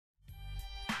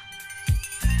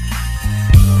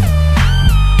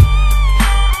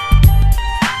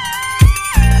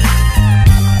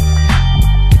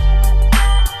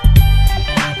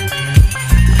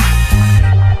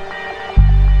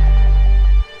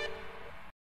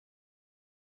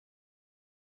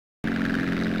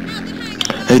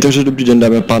Hej, takže dobrý den,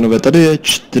 dámy a pánové, tady je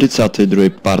 42.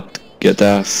 part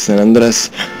GTA San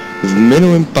Andreas. V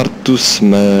minulém partu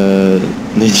jsme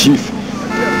nejdřív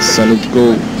s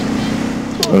Sanitkou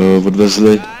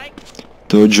odvezli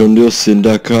toho Johnnyho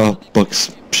syndaka a pak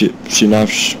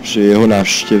při jeho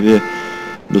návštěvě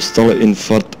dostali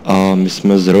infarkt a my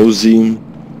jsme s Rosím,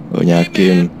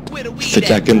 nějakým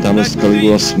feťákem tamhle z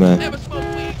Kaligula jsme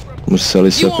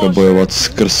museli se probojovat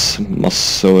skrz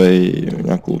masovej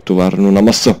nějakou továrnu na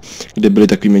maso, kde byly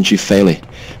takový menší faily.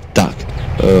 Tak,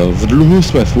 v dluhu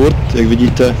jsme furt, jak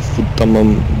vidíte, furt tam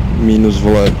mám minus,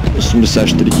 vole,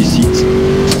 84 000.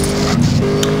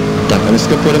 Tak a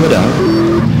dneska pojedeme dál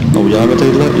a uděláme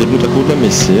tadyhle jednu takovouhle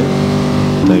misi.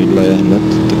 Tadyhle je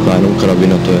hned taková jenom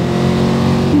karabina, to je,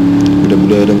 kde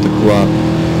bude jeden taková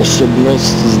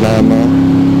osobnost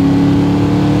známá.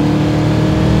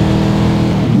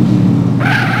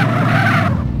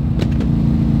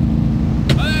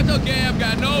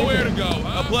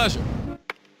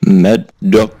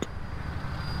 Dogg.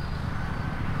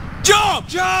 Jump!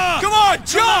 Jump! Come on,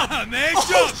 jump! Come on, man,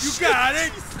 jump! You got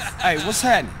it! Hey, what's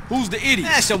happening? Who's the idiot?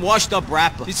 That's some washed-up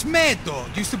rapper. It's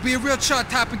Dogg. Used to be a real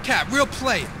chart-topping cat, real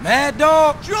player.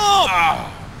 Dogg? Jump! Oh,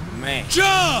 man.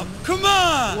 Jump! Come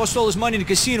on! Lost all his money in the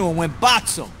casino and went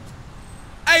botzo.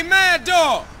 Hey,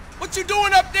 Dogg! What you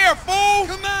doing up there, fool?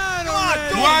 Come on,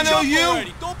 Do I know you?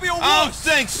 Already. Don't be a wuss. I don't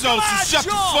think so, so shut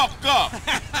the fuck up.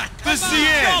 This is the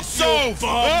end. So,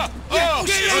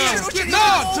 No,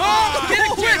 Dogg! Get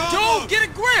a grip, dude! Get a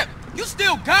grip! You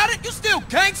still got it? You still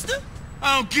gangster?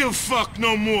 I don't give a fuck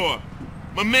no more.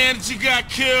 My manager got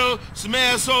killed, some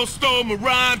asshole stole my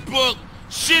rhyme book.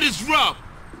 Shit is rough.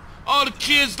 All the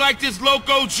kids like this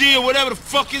Loco G or whatever the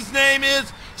fuck his name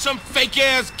is, some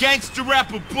fake-ass gangster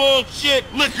rapper bullshit.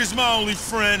 Liquor's my only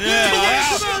friend.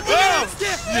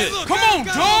 Come on,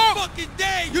 Dogg!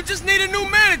 You just need a new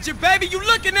manager, baby. You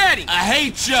looking at him. I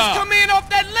hate Just y'all. come in off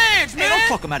that ledge, man. Hey, don't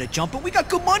fuck him out of jumping. We got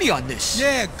good money on this.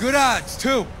 Yeah, good odds,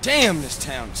 too. Damn, this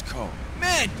town is cold.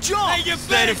 Man, jump! Hey, you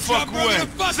Stay the fuck away.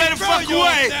 Stay the fuck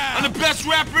away. I'm the best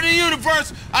rapper in the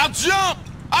universe. I'll jump.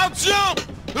 I'll jump.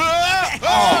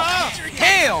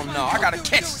 Hell no, I gotta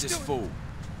catch this fool.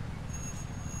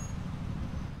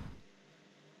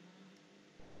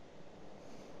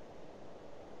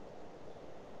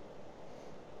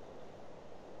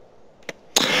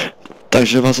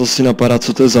 Takže vás asi napadá,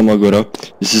 co to je za Magora.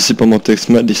 Jestli si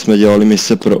pamatujete, když jsme dělali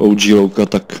mise pro OG Louka,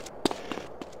 tak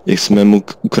jak jsme mu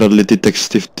ukradli ty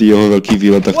texty v té jeho velký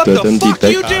výlet, tak to je ten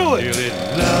týpek.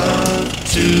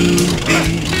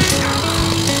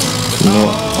 No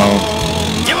a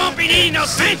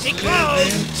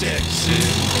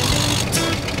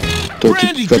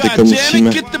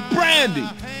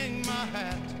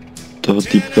toho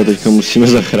týpka teďka musíme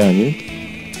zachránit.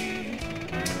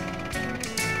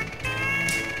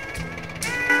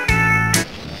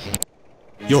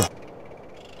 Yo.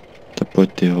 Tak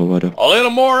pojď ty hovado. A little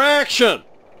more action.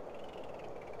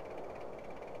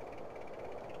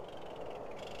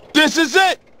 This is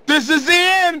it. This is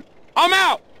the end. I'm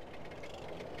out.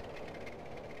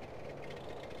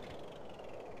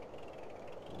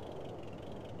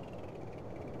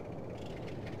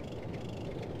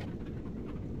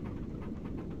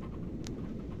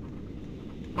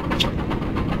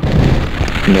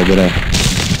 Dobré.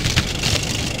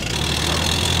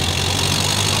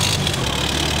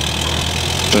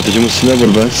 Tak teď musíme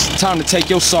odvést. Time to take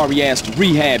your sorry ass to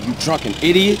rehab, you drunken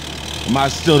idiot. Am I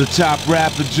still the top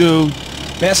rapper, dude?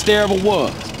 Best there ever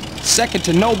was. Second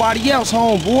to nobody else,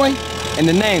 homeboy. And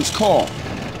the name's Carl.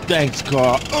 Thanks,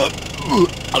 Carl.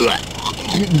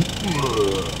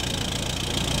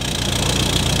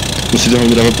 Musíte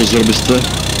hlavně dávat pozor, abyste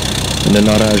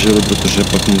nenaráželi, protože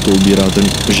pak mu to ubírá ten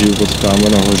život tamhle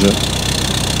nahoře.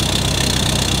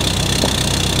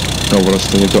 No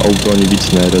vlastně to auto ani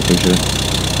víc nejde, takže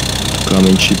taková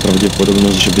menší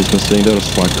pravděpodobnost, že bychom se někde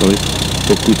rozflákali,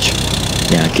 pokud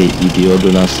nějaký idiot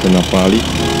do nás nenapálí.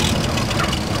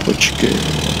 Počkej.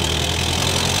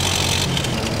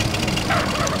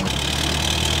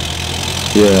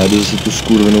 Já jdu zase tu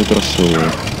skurvenou trasou.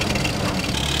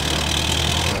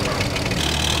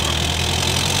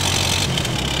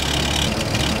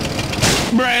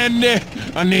 Brandy.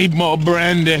 I need more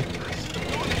brandy.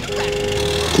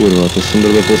 Kurva, to jsem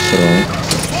blbě posral.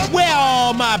 Where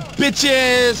are my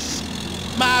bitches?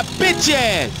 My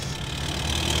bitches!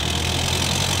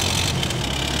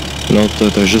 No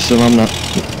to, takže se vám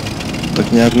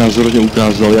tak nějak názorně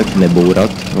ukázal, jak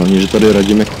nebourat, hlavně, že tady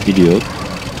radím jako idiot.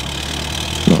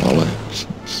 No ale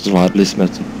zvládli jsme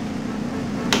to.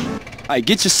 Hey,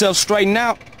 get yourself straightened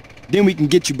out, then we can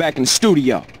get you back in the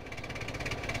studio.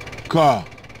 Carl.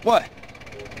 What?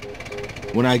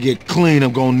 When I get clean,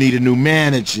 I'm gonna need a new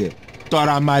manager. Thought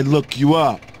I might look you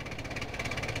up.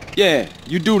 Yeah,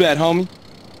 you do that, homie.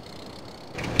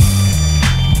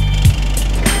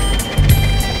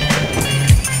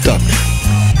 Tak,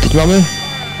 teď máme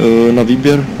na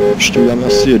výběr, ještě uděláme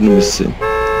asi jednu misi.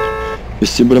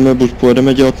 Jestli buď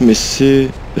pojedeme dělat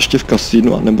misi ještě v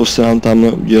kasínu, nebo se nám tam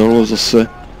udělalo zase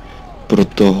pro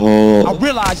toho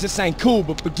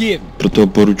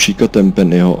poručíka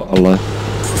Tempenyho, ale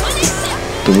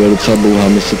to bude docela dlouhá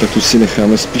mise, tak tu si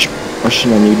necháme spíš až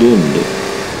na někdy jindy.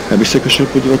 Já bych se šel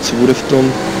podívat, co bude v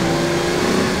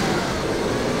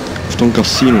tom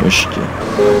kasínu ještě.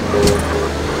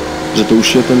 Že to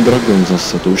už je ten Dragon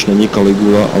zase, to už není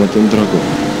Caligula, ale ten Dragon.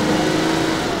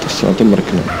 Tak se na to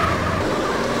mrkne.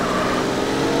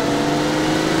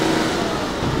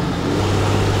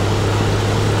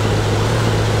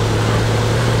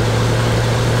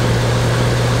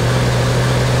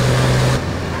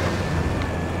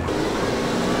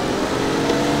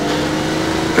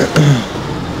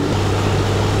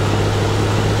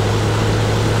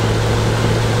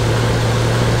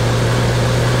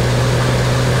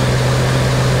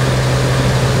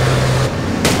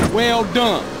 Well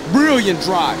done. Brilliant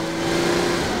drive.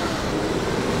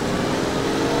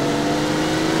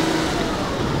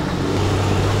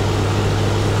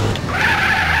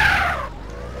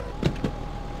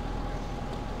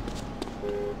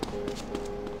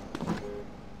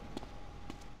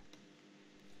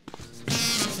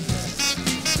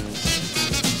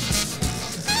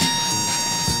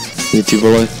 Ty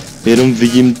vole, jenom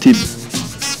vidím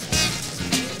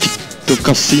to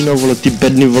kasíno, vole, ty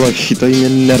bedny, vole, chytají mě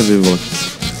nervy, vole.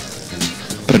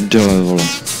 Prdele, vole.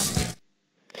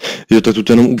 Jo, tak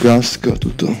tuto jenom ukázka,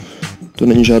 tuto. To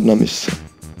není žádná mise.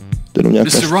 To jenom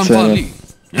nějaká scéna.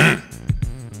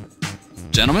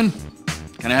 Gentlemen,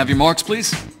 can I have your marks,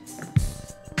 please?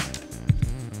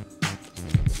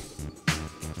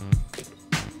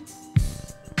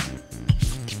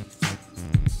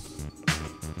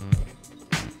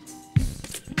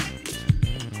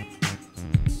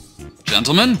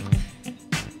 Gentlemen?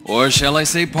 Or shall I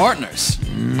say partners?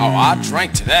 Oh, I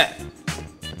drank to that.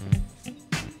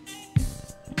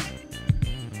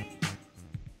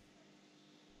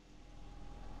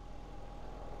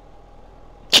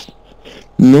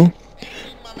 No.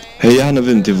 Hej, já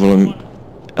nevím, ty vole.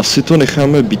 Asi to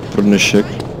necháme být pro dnešek.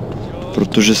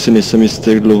 Protože si nejsem jistý,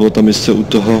 jak dlouho ta mise u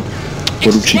toho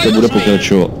poručíka bude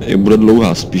pokračovat. Jak bude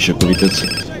dlouhá spíš, jako víte co.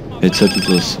 Hej, co je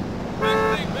tu zase?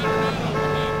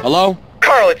 Hello?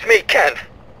 Carl, it's me, Ken.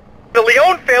 The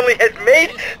Leone family has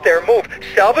made their move.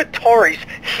 Salvatore's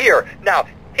here. Now,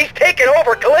 he's taken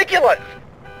over Caligula's.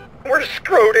 We're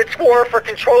screwed. It's war for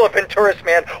control of Venturis,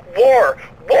 man. War!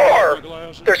 War!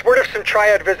 There's word of some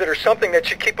triad visit or something that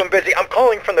should keep him busy. I'm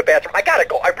calling from the bathroom. I gotta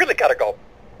go. I really gotta go.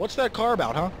 What's that car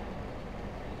about, huh?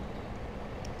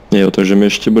 Jo, takže my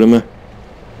ještě budeme...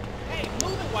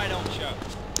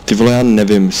 Ty vole, já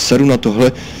nevím, seru na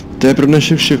tohle. To je pro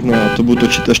dnešek všechno, já to budu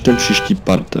točit až ten příští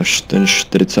part, až ten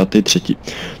 43.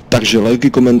 Takže lajky,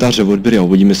 komentáře, odběry a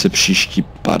uvidíme se příští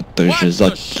part, takže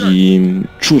zatím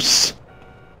čus.